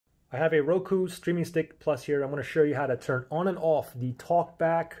I have a Roku Streaming Stick Plus here. I'm going to show you how to turn on and off the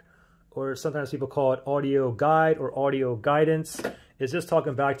talkback, or sometimes people call it audio guide or audio guidance. It's just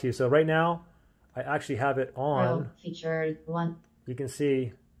talking back to you. So right now, I actually have it on. Featured 1. You can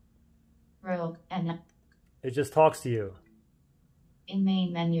see and it just talks to you. In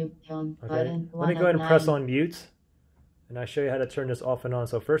main menu, home button. Let me go ahead and press on mute, and I'll show you how to turn this off and on.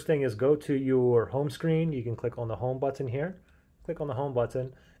 So first thing is go to your home screen. You can click on the home button here. Click on the home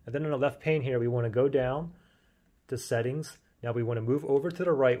button. And then on the left pane here, we want to go down to settings. Now we want to move over to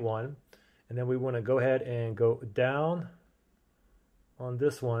the right one. And then we want to go ahead and go down on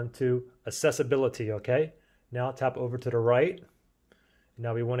this one to accessibility, okay? Now tap over to the right.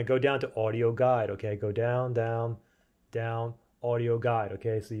 Now we want to go down to audio guide, okay? Go down, down, down, audio guide,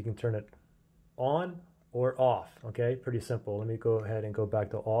 okay? So you can turn it on or off, okay? Pretty simple. Let me go ahead and go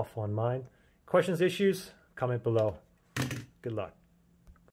back to off on mine. Questions, issues? Comment below. Good luck.